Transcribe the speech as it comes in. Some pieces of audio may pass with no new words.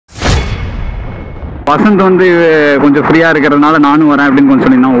வசந்த் வந்து கொஞ்சம் ஃப்ரீயாக இருக்கிறதுனால நானும் வரேன் அப்படின்னு கொஞ்சம்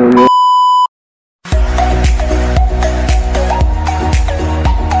சொன்னீங்கன்னா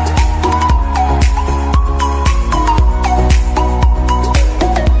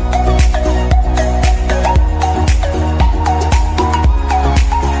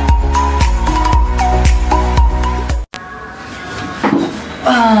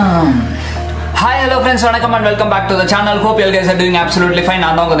Hi, hello friends, welcome and welcome back to the channel. Hope you guys are doing absolutely fine.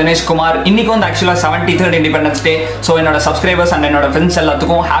 நான் தான் தினேஷ் குமார். இன்னைக்கு வந்து actually 73rd Independence Day. So என்னோட subscribers and என்னோட friends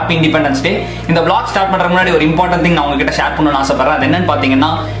எல்லாத்துக்கும் happy Independence Day. இந்த vlog start பண்றதுக்கு முன்னாடி ஒரு important thing நான் உங்ககிட்ட ஷேர் பண்ணணும்னு ஆசைப்படுறேன். அது என்னன்னு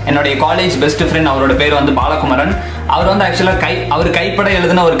பாத்தீங்கன்னா என்னோட காலேஜ் பெஸ்ட் ஃப்ரெண்ட் அவரோட பேர் வந்து பாலகுமரன். அவர் வந்து actually அவர் கைப்பட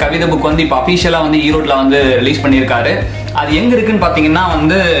எழுதின ஒரு கவிதை புக் வந்து இப்போ அஃபிஷியலா வந்து ஈரோட்ல வந்து ரிலீஸ் பண்ணியிருக்காரு. அது எங்க இருக்குன்னு பாத்தீங்கன்னா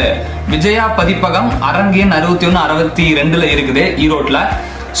வந்து விஜயா பதிப்பகம் அரங்கேன் 6162ல இருக்குது ஈரோட்ல.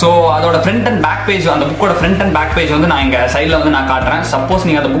 ஸோ அதோட ஃப்ரண்ட் அண்ட் பேக் பேஜ், அந்த புக்கோட ஃப்ரண்ட் அண்ட் பேக் பேஜ் வந்து நான் எங்கள் சைடில் வந்து நான் காட்டுறேன். சப்போஸ்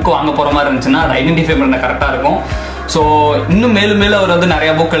நீங்கள் அந்த புக்கு வாங்க போகிற மாதிரி இருந்துச்சுன்னா அதை ஐடென்டிஃபை பண்ண கரெக்டாக இருக்கும். ஸோ இன்னும் மேலும் மேலும் அவர் வந்து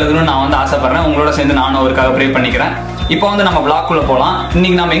நிறைய புக் எழுதணும்னு நான் வந்து ஆசைப்படுறேன். உங்களோட சேர்ந்து நானும் அவருக்காக ப்ரே பண்ணிக்கிறேன். இப்போ வந்து நம்ம பிளாக்குள்ளே போகலாம்.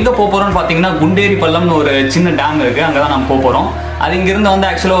 இன்னைக்கு நம்ம எங்கே போக போகிறோம்னு பார்த்தீங்கன்னா குண்டேரிப்பள்ளம்னு ஒரு சின்ன டேம் இருக்குது, அங்கே தான் நம்ம போக போகிறோம். அது இங்கிருந்து வந்து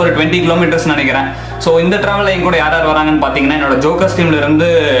ஆக்சுவலாக ஒரு 20 கிலோமீட்டர்ஸ் நினைக்கிறேன். ஸோ இந்த ட்ராவலில் என் கூட யார் யார் வராங்கன்னு பார்த்தீங்கன்னா என்னோட ஜோக்கர்ஸ் டீம்ல இருந்து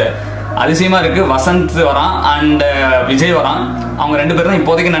அதிசயமா இருக்கு வசந்த் வரான் அண்ட் விஜய் வரான். அவங்க 2 பேரும் தான்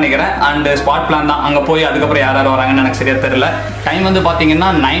இப்போதைக்கு நினைக்கிறேன். அண்ட் ஸ்பாட் பிளான் தான், அங்கே போய் அதுக்கப்புறம் யார் யார் வராங்கன்னு எனக்கு சரியா தெரியல. டைம் வந்து பார்த்தீங்கன்னா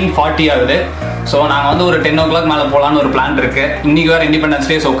 9:40 ஆகுது. ஸோ நாங்கள் வந்து ஒரு 10 o'clock மேலே போகலான்னு ஒரு பிளான் இருக்கு. இன்னைக்கு வேறு இண்டிபெண்டன்ஸ்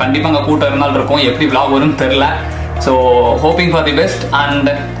டே. ஸோ கண்டிப்பாக அங்கே கூட்டம் இருந்தாலும் இருக்கும். எப்படி vlog வரும்னு தெரியல. So hoping for the best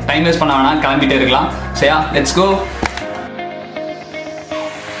and time waste பண்ண வேணாம், கிளம்பிட்டே இருக்கலாம். சரியா, லெட்ஸ் கோ.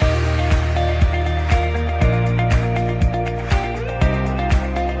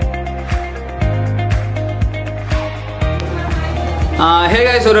 ஹே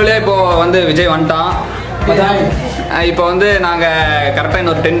காய்ஸ், ஒரு வழியாக இப்போ வந்து விஜய் வந்துட்டான். இப்போ வந்து நாங்கள் கரெக்டாக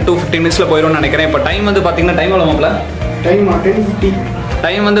இன்னொரு 10 to 15 மினிட்ஸில் போயிடும்னு நினைக்கிறேன். இப்போ டைம் வந்து பார்த்தீங்கன்னா டைம் எவ்வளோ மாப்பிள்ள?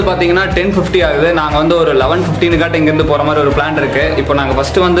 டைம் வந்து பார்த்தீங்கன்னா 10:50 ஆகுது. நாங்கள் வந்து ஒரு 11:15 இங்கேருந்து போகிற மாதிரி ஒரு பிளான் இருக்குது. இப்போ நாங்கள்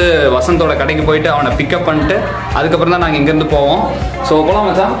ஃபஸ்ட்டு வந்து வசந்தோட கடைக்கு போயிட்டு அவனை பிக்கப் பண்ணிட்டு அதுக்கப்புறம் தான் நாங்கள் இங்கேருந்து போவோம். ஸோ போகலாம்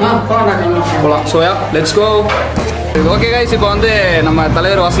மச்சான், போகலாம். So yeah, let's go. Okay guys, இப்போ வந்து நம்ம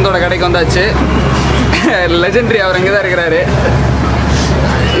தலைவர் வசந்தோட கடைக்கு வந்தாச்சு. லெஜெண்டரி அவர் இங்கே தான் இருக்கிறாரு.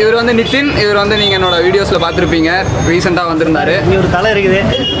 இவர் வந்து நிதின். இவர் வந்து நீங்கள் என்னோட வீடியோஸில் பார்த்துருப்பீங்க, ரீசெண்டாக வந்திருந்தாரு. ஒரு தலை இருக்குது.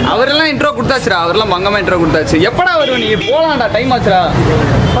 அவரெல்லாம் இன்ட்ரோ கொடுத்தாச்சுரா, அவரெல்லாம் பங்கமாக இன்ட்ரோ கொடுத்தாச்சு. எப்படா வருவேன்? நீங்கள் போகலாம்டா, டைம் ஆச்சுரா.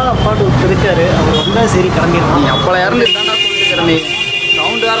 பாட்டு இருக்காரு, அவர் வந்தால் சரி கிளம்பிடலாம். நீ அப்போலாம் இறந்து தாண்டா சொல்லிட்டுருக்கிற. நீ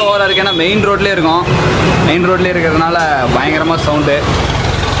சவுண்டு வேறு ஓவராக இருக்கு. ஏன்னா மெயின் ரோட்லேயே இருக்கும். மெயின் ரோட்லேயே இருக்கிறதுனால பயங்கரமாக சவுண்டு.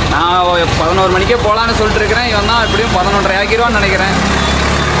 நான் 11 மணிக்கே போகலான்னு சொல்லிட்டு இருக்கிறேன். இவன் தான் எப்படியும் 11:30 ஆக்கிடுவான்னு நினைக்கிறேன்.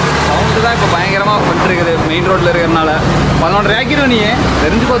 சவுண்டு தான் இப்போ பயங்கரமாக பண்ணிருக்குது மெயின் ரோட்டில் இருக்கிறதுனால. 11:30 ஆக்கிடுவோம். நீ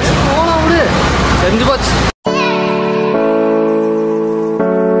தெரிஞ்சு போச்சு, போகலாம் விடு, தெரிஞ்சு போச்சு.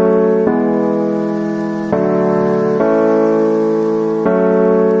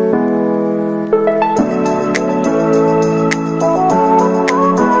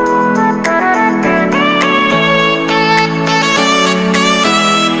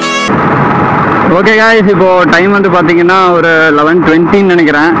 ஓகே காய்ஸ், இப்போ டைம் வந்து பார்த்தீங்கன்னா ஒரு 11:20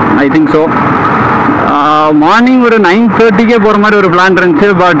 நினைக்கிறேன். I think so. மார்னிங் ஒரு 9:30 போகிற மாதிரி ஒரு பிளான் இருந்துச்சு.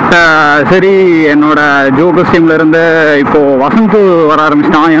 பட் சரி, என்னோட ஜோக்கர்ஸ் டீம்ல இருந்து இப்போது வசந்த் வர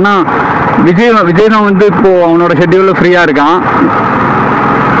ஆரம்பிச்சிட்டான். ஏன்னா விஜய் தான் வந்து இப்போது அவனோட ஷெட்யூலில் ஃப்ரீயாக இருக்கான்.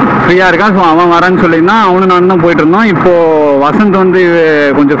 ஸோ அவன் வரான்னு சொல்லியிருந்தான். அவனு நானும் தான் போயிட்டு இருந்தோம். இப்போது வசந்த் வந்து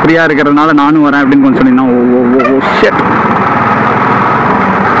கொஞ்சம் ஃப்ரீயாக இருக்கிறதுனால நானும் வரேன் அப்படின்னு கொஞ்சம் சொல்லியிருந்தான். Oh shit.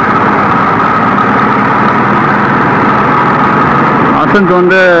 வசந்த்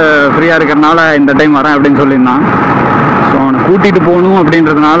வந்து ஃப்ரீயாக இருக்கிறனால இந்த டைம் வரேன் அப்படின்னு சொல்லியிருந்தான். ஸோ அவனை கூட்டிகிட்டு போகணும்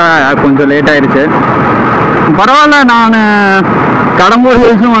அப்படின்றதுனால கொஞ்சம் லேட் ஆயிடுச்சு. பரவாயில்ல, நான் கடம்பூர்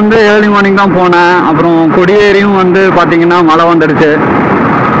ஹில்ஸும் வந்து ஏர்லி மார்னிங் தான் போனேன். அப்புறம் கொடியேரியும் வந்து பார்த்தீங்கன்னா மழை வந்துடுச்சு.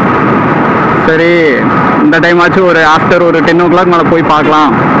 சரி, இந்த டைம் ஆச்சு ஒரு ஆஃப்டர் ஒரு 10 o'clock மேலே போய்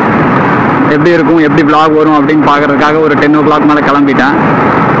பார்க்கலாம் எப்படி இருக்கும், எப்படி vlog வரும் அப்படின்னு பார்க்குறதுக்காக ஒரு 10 o'clock மேலே கிளம்பிட்டேன்.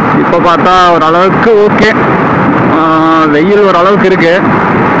 இப்போ பார்த்தா ஓரளவுக்கு ஓகே. வெயில் ஓரளவுக்கு இருக்கு,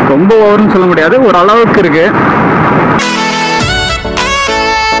 ரொம்ப ஓவர்னு சொல்ல முடியாது, ஓரளவுக்கு இருக்கு.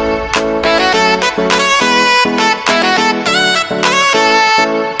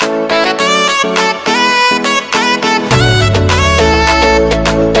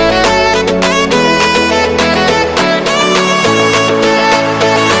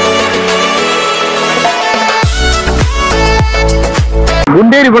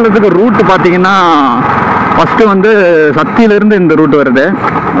 குண்டேரிப்பள்ளத்துக்கு ரூட் பார்த்தீங்கன்னா ஃபஸ்ட்டு வந்து சத்தியிலேருந்து இந்த ரூட் வருது.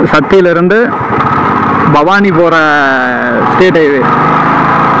 சத்தியிலேருந்து பவானி போகிற state highway,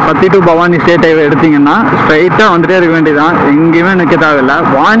 Sathy to Bhavani state highway எடுத்திங்கன்னா ஸ்ட்ரைட்டாக வந்துட்டே இருக்க வேண்டியதான். எங்கேயுமே நிற்க தேவையில்லை.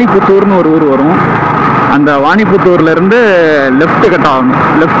 வாணிபுத்தூர்னு ஒரு ஊர் வரும். அந்த வாணிபுத்தூர்லேருந்து லெஃப்ட் கட் ஆகணும்.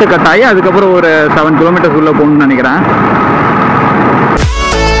 லெஃப்ட் கட் ஆகி அதுக்கப்புறம் ஒரு 7 கிலோமீட்டர்ஸ் உள்ளே போகணும்னு நினைக்கிறேன்.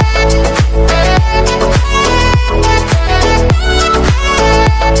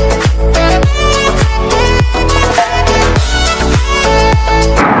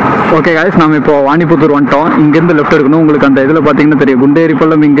 ஓகே காய்ஸ், நம்ம இப்போ வாணிபுத்தூர் வந்துட்டோம். இங்கேருந்து லெஃப்ட் எடுக்கணும். உங்களுக்கு அந்த இதில் பார்த்தீங்கன்னா தெரியும்,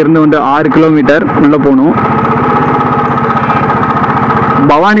 குண்டேரிப்பள்ளம் இங்கேருந்து வந்து 6 கிலோமீட்டர் உள்ளே போகணும்.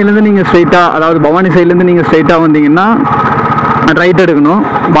 பவானிலேருந்து நீங்கள் ஸ்ட்ரைட்டாக, அதாவது பவானி சைட்லேருந்து நீங்கள் ஸ்ட்ரைட்டாக வந்தீங்கன்னா ரைட் எடுக்கணும்.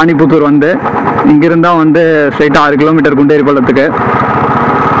 வாணிபுத்தூர் வந்து இங்கிருந்தால் வந்து ஸ்ட்ரைட்டாக 6 கிலோமீட்டர் குண்டேரிப்பள்ளத்துக்கு.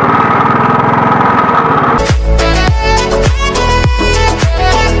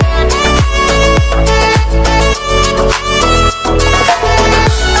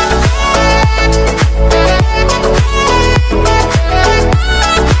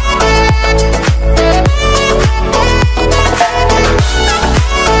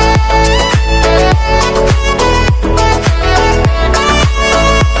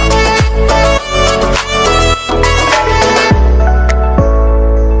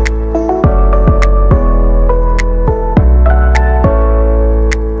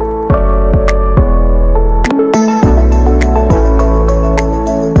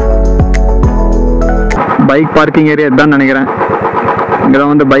 பைக் பார்க்கிங் ஏரியா தான் நினைக்கிறேன். இங்கே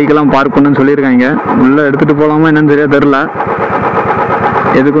தான் வந்து பைக்கெல்லாம் பார்க் பண்ணுன்னு சொல்லியிருக்காங்க. உள்ளே எடுத்துகிட்டு போகலாமா என்னன்னு சரியாக தெரில.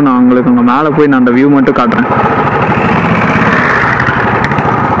 எதுக்கும் நான் உங்களுக்கு உங்கள் மேலே போய் நான் அந்த வியூ மட்டும் காட்டுறேன்.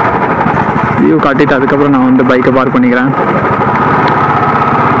 வியூ காட்டிட்டு அதுக்கப்புறம் நான் வந்து பைக்கை பார்க் பண்ணிக்கிறேன்.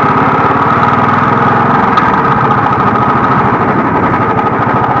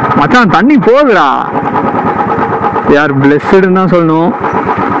 மச்சான் தண்ணி போகுதுடா. யார் பிளெஸ்டுன்னு தான் சொல்லணும்.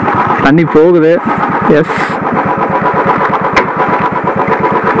 தண்ணி போகுது. எஸ்,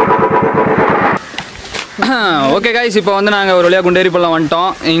 ஓகே கைஸ், இப்போ வந்து நாங்கள் ஒரு வழியாக குண்டேரிப்பள்ளம்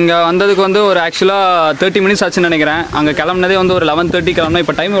வந்துட்டோம். இங்கே வந்ததுக்கு வந்து ஒரு ஆக்சுவலாக 30 மினிட்ஸ் ஆச்சுன்னு நினைக்கிறேன். அங்கே கிளம்புனதே வந்து ஒரு 11:30 கிளம்புனா.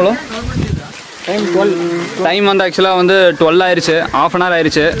 இப்போ டைம் எவ்வளோ? டைம் வந்து ஆக்சுவலாக வந்து 12 ஆயிடுச்சு. ½ அன் ஹவர்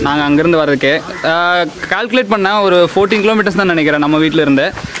ஆயிடுச்சு நாங்கள் அங்கேருந்து வர்றதுக்கு. கால்குலேட் பண்ணேன், ஒரு 14 கிலோமீட்டர்ஸ் தான் நினைக்கிறேன் நம்ம வீட்டில் இருந்து.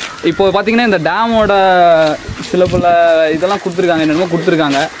 இப்போ பார்த்தீங்கன்னா இந்த டேமோட சில பல இதெல்லாம் கொடுத்துருக்காங்க, என்னென்னமோ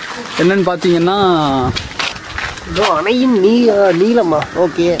கொடுத்துருக்காங்க. என்னென்னு பார்த்தீங்கன்னா அணையின் நீளமா?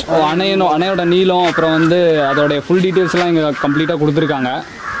 ஓகே, அணையோட நீளம், அப்புறம் வந்து அதோடைய ஃபுல் டீட்டெயில்ஸ்லாம் இங்கே கம்ப்ளீட்டாக கொடுத்துருக்காங்க.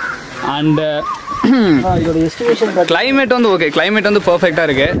 அண்டு கிளைமேட் வந்து ஓகே, கிளைமேட் வந்து பர்ஃபெக்டாக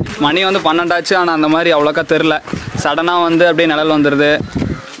இருக்குது. மணி வந்து 12 ஆச்சு, ஆனால் அந்த மாதிரி அவ்வளோக்கா தெரில. சடனாக வந்து அப்படியே நிழல் வந்துடுது.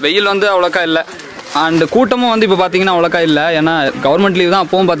 வெயில் வந்து அவ்வளோக்கா இல்லை. அண்டு கூட்டமும் வந்து இப்போ பார்த்தீங்கன்னா அவ்வளோக்கா இல்லை. ஏன்னா கவர்மெண்ட் லீவ் தான்.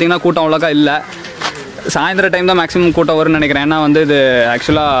 அப்பவும் பார்த்தீங்கன்னா கூட்டம் அவ்வளோக்கா இல்லை. சாயந்தரம் டைம் தான் மேக்ஸிமம் கூட்டம் வரும்னு நினைக்கிறேன். ஏன்னா வந்து இது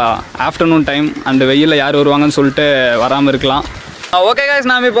ஆக்சுவலாக ஆஃப்டர்நூன் டைம் அண்டு வெயிலில் யார் வருவாங்கன்னு சொல்லிட்டு வராமல் இருக்கலாம். ஓகே கைஸ்,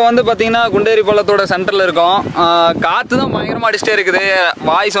 நாம் இப்போ வந்து பார்த்தீங்கன்னா குண்டேரிப்பள்ளத்தோட சென்டரில் இருக்கோம். காற்று தான் பயங்கரமாக அடிச்சிட்டே இருக்குது.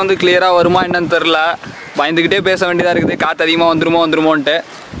 வாய்ஸ் வந்து கிளியராக வருமா என்னன்னு தெரில. பயந்துக்கிட்டே பேச வேண்டியதாக இருக்குது. காற்று அதிகமாக வந்துருமோன்ட்டு.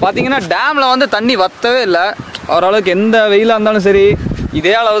 பார்த்தீங்கன்னா டேமில் வந்து தண்ணி வற்றவே இல்லை. ஓரளவுக்கு எந்த வெயிலாக இருந்தாலும் சரி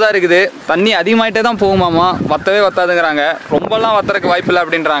இதே அளவு தான் இருக்குது. தண்ணி அதிகமாகிட்டே தான் போகுமாமா, வற்றவே வற்றாதுங்கிறாங்க. ரொம்பலாம் வற்றுறதுக்கு வாய்ப்பு இல்லை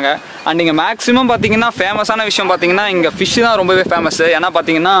அப்படின்றாங்க. அண்ட் இங்கே மேக்ஸிமம் பார்த்தீங்கன்னா ஃபேமஸான விஷயம் பார்த்தீங்கன்னா இங்கே ஃபிஷ்ஷு தான் ரொம்பவே ஃபேமஸ்ஸு. ஏன்னா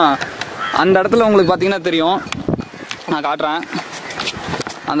பார்த்தீங்கன்னா அந்த இடத்துல உங்களுக்கு பார்த்தீங்கன்னா தெரியும், நான் காட்டுறேன்.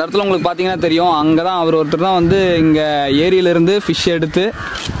 அந்த இடத்துல உங்களுக்கு பார்த்தீங்கன்னா தெரியும், அங்கே தான் அவர் ஒருத்தர் தான் வந்து இங்கே ஏரியிலேருந்து ஃபிஷ் எடுத்து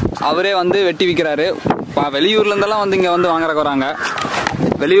அவரே வந்து வெட்டி விற்கிறாரு. வெளியூர்லேருந்தெல்லாம் வந்து இங்கே வந்து வாங்குறக்கு வராங்க.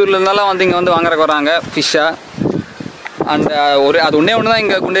 வெளியூர்லேருந்தெல்லாம் வந்து இங்கே வந்து வாங்குறக்கு வராங்க ஃபிஷ்ஷை. அண்ட் அது ஒன்றே ஒன்று தான்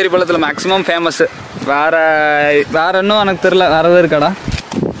இங்கே குண்டேரிப்பள்ளத்தில் மேக்ஸிமம் ஃபேமஸ்ஸு. வேறு இன்னும் எனக்கு தெரில. வேறு எதுவும் இருக்காடா?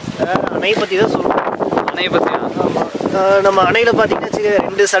 அணை பற்றி தான் சொல்லுவோம். அணையை பற்றியா? நம்ம அணையில் பார்த்தீங்கன்னா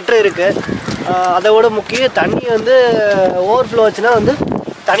 2 சட்ரு இருக்குது. அதோட முக்கியம் தண்ணி வந்து ஓவர்ஃப்ளோ ஆச்சுன்னா வந்து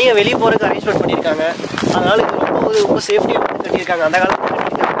தனியாக வெளியே போகிறதுக்கு அரேஞ்ச்மெண்ட் பண்ணியிருக்காங்க. அதனால் இது ரொம்ப சேஃப்டியாக கட்டியிருக்காங்க. அந்த காலத்தில்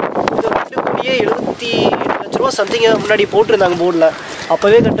இது 2 கோடியே 77 லட்ச ரூபா சம்திங் முன்னாடி போட்டிருந்தாங்க போர்டில்.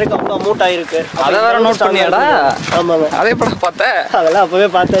 அப்போவே கட்டுறதுக்கு அவ்வளோ அமௌண்ட் ஆயிருக்கு. அதை வேற நோட் பண்ணியாடா? ஆமாங்க, அதே படம் பார்த்தேன். அதெல்லாம் அப்போவே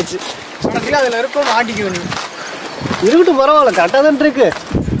பார்த்தாச்சு. அதில் இருக்கும் மாட்டிக்குவேன். இருக்கட்டும், பரவாயில்ல, கரெக்டாக தான் இருக்கு.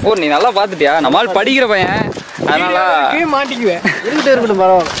 ஓ, நீ நல்லா பார்த்துட்டியா? நம்மால் படிக்கிற பையன், அதனால மாட்டிக்குவேன். இருக்கட்டும்,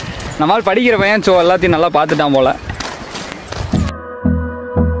 பரவாயில்ல. நம்மால் படிக்கிற பையன், ஸோ எல்லாத்தையும் நல்லா பார்த்துட்டான் போல.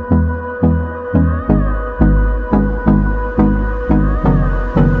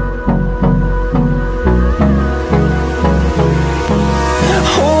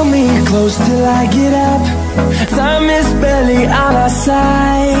 Close till I get up. Time is barely on our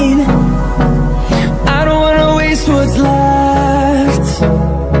side. I don't wanna waste what's left.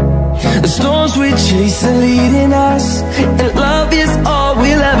 The storms we chase are leading us, and love is all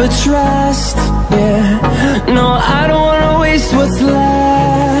we'll ever trust. Yeah, no, I don't wanna waste what's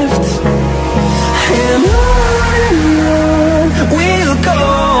left. And on we'll go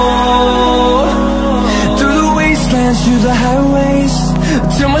the highways,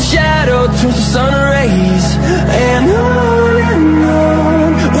 till my shadow turns to sun rays. And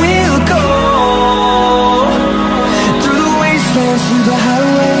on we'll go, through the wastelands, through the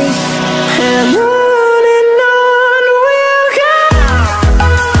highways. And on we'll go.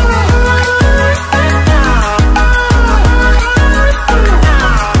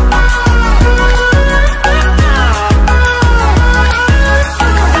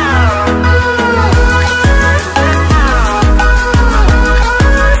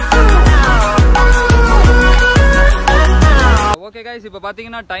 Okay guys, இப்போ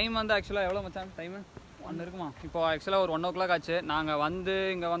பார்த்தீங்கன்னா time வந்து ஆக்சுவலாக எவ்வளோ மச்சான் time 1 இருக்குமா? இப்போ ஆக்சுவலாக ஒரு 1 o'clock ஆச்சு. நாங்கள் வந்து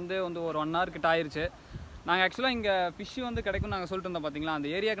இங்கே வந்து ஒரு 1 hour கிட்ட ஆயிடுச்சு. நாங்கள் ஆக்சுவலாக இங்கே ஃபிஷ்ஷு வந்து கிடைக்கும் நாங்கள் சொல்லிட்டு இருந்தோம் பார்த்தீங்களா, அந்த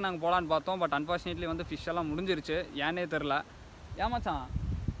ஏரியாவுக்கு நாங்கள் போகலான்னு பார்த்தோம். பட் அன்ஃபார்ச்சுனேட்லி வந்து ஃபிஷ் எல்லாம் முடிஞ்சிருச்சு. ஏன்னே தெரில. ஏன் மச்சான்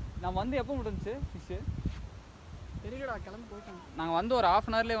நம்ம வந்து எப்போ முடிஞ்சிச்சு ஃபிஷ்ஷு? தெரியலடா, கிளம்பி போயிட்டாங்க. நாங்கள் வந்து ஒரு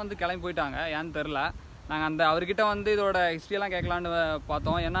 1/2 hourலேயே வந்து கிளம்பி போயிட்டாங்க. ஏன்னு தெரில. நாங்கள் அந்த அவர்கிட்ட வந்து இதோட ஹிஸ்ட்ரியெல்லாம் கேட்கலான்னு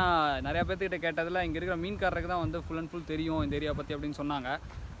பார்த்தோம். ஏன்னா நிறையா பேர்த்துக்கிட்ட கேட்டதில் இங்கே இருக்கிற மீன்காரருக்கு தான் வந்து ஃபுல் அண்ட் ஃபுல் தெரியும் இந்த ஏரியா பற்றி அப்படின்னு சொன்னாங்க.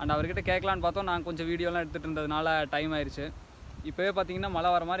 அண்ட் அவர்கிட்ட கேட்கலான்னு பார்த்தோம். நாங்கள் கொஞ்சம் வீடியோலாம் எடுத்துகிட்டு இருந்ததுனால டைம் ஆயிடுச்சு. இப்போவே பார்த்தீங்கன்னா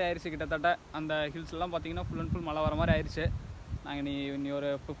மழை வர மாதிரி ஆயிடுச்சு. கிட்டத்தட்ட அந்த ஹில்ஸ்லாம் பார்த்தீங்கன்னா ஃபுல் அண்ட் ஃபுல் மழை வர மாதிரி ஆயிடுச்சு. நாங்கள் நீ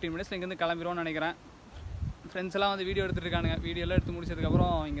ஒரு 15 minutes இங்கேருந்து கிளம்பிடுவோம்னு நினைக்கிறேன். ஃப்ரெண்ட்ஸ் எல்லாம் வந்து வீடியோ எடுத்துகிட்டு இருக்கானுங்க. வீடியோலாம் எடுத்து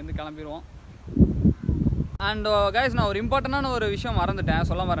முடிச்சதுக்கப்புறம் இங்கேருந்து கிளம்பிடுவோம். அண்ட் கைஸ், நான் ஒரு இம்பார்ட்டண்டான ஒரு விஷயம் மறந்துட்டேன்,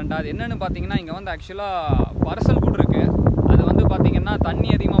 சொல்ல மறந்துட்டேன். அது என்னென்னு பார்த்தீங்கன்னா, இங்கே வந்து ஆக்சுவலாக பர்சல் கூட இருக்குது. அது வந்து பார்த்திங்கன்னா தண்ணி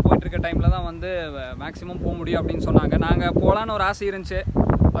அதிகமாக போயிட்டுருக்க டைமில் தான் வந்து மேக்ஸிமம் போக முடியும் அப்படின்னு சொன்னாங்க. நாங்கள் போகலான்னு ஒரு ஆசை இருந்துச்சு.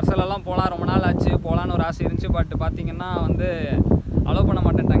 பர்சலெல்லாம் போகலாம், ரொம்ப நாள் ஆச்சு, போகலான்னு ஒரு ஆசை இருந்துச்சு. பட் பார்த்திங்கன்னா வந்து அலோவ் பண்ண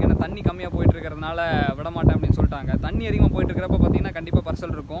மாட்டேன்ட்டாங்க. ஏன்னா தண்ணி கம்மியாக போயிட்டுருக்கிறதுனால விட மாட்டேன் அப்படின்னு சொல்லிட்டாங்க. தண்ணி அதிகமாக போயிட்டுருக்கிறப்ப பார்த்திங்கன்னா கண்டிப்பாக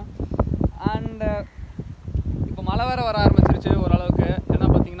பர்சல் இருக்கும். அண்டு இப்போ மழை வேறு வர ஆரம்பிச்சிருச்சு ஓரளவுக்கு. ஏன்னா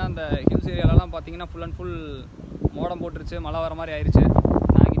பார்த்தீங்கன்னா அந்த ஹில்ஸ் ஏரியாலலாம் பார்த்தீங்கன்னா ஃபுல் அண்ட் ஃபுல் மோடம் போட்டுருச்சு, மழை வர மாதிரி ஆயிடுச்சு.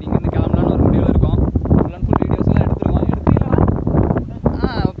 நாங்கள் இங்கேருந்து கிளம்பலான்னு ஒரு முடிவில் இருக்கோம். ஃபுல் அண்ட் ஃபுல் வீடியோஸ்லாம் எடுத்துருவோம். எடுத்துக்கலாம்.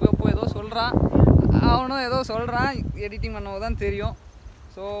 இப்போ ஏதோ சொல்கிறான், அவனும் ஏதோ சொல்கிறான், எடிட்டிங் பண்ணவும் தான் தெரியும்.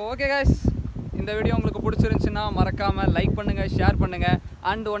 ஸோ ஓகே கைஸ், இந்த வீடியோ உங்களுக்கு பிடிச்சிருந்துச்சுன்னா மறக்காமல் லைக் பண்ணுங்கள், ஷேர் பண்ணுங்கள்.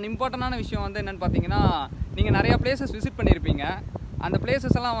 அண்ட் ஒன் இம்பார்ட்டண்டான விஷயம் வந்து என்னென்னு பார்த்தீங்கன்னா, நீங்கள் நிறையா பிளேசஸ் விசிட் பண்ணியிருப்பீங்க. அந்த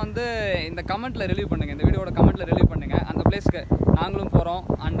பிளேசஸ் எல்லாம் வந்து இந்த கமெண்ட்டில் ரிலீவ் பண்ணுங்கள், இந்த வீடியோட கமெண்ட்டில் ரிலீவ் பண்ணுங்கள். அந்த பிளேஸ்க்கு நாங்களும் போகிறோம்.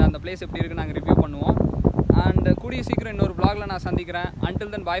 அண்ட் அந்த பிளேஸ் எப்படி இருக்குன்னு நாங்கள் ரிவ்யூ பண்ணுவோம். அண்ட் கூடிய சீக்கிரம் இன்னொரு vlogல நான் சந்திக்கிறேன். Until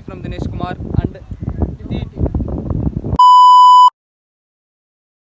then, bye from Dinesh Kumar and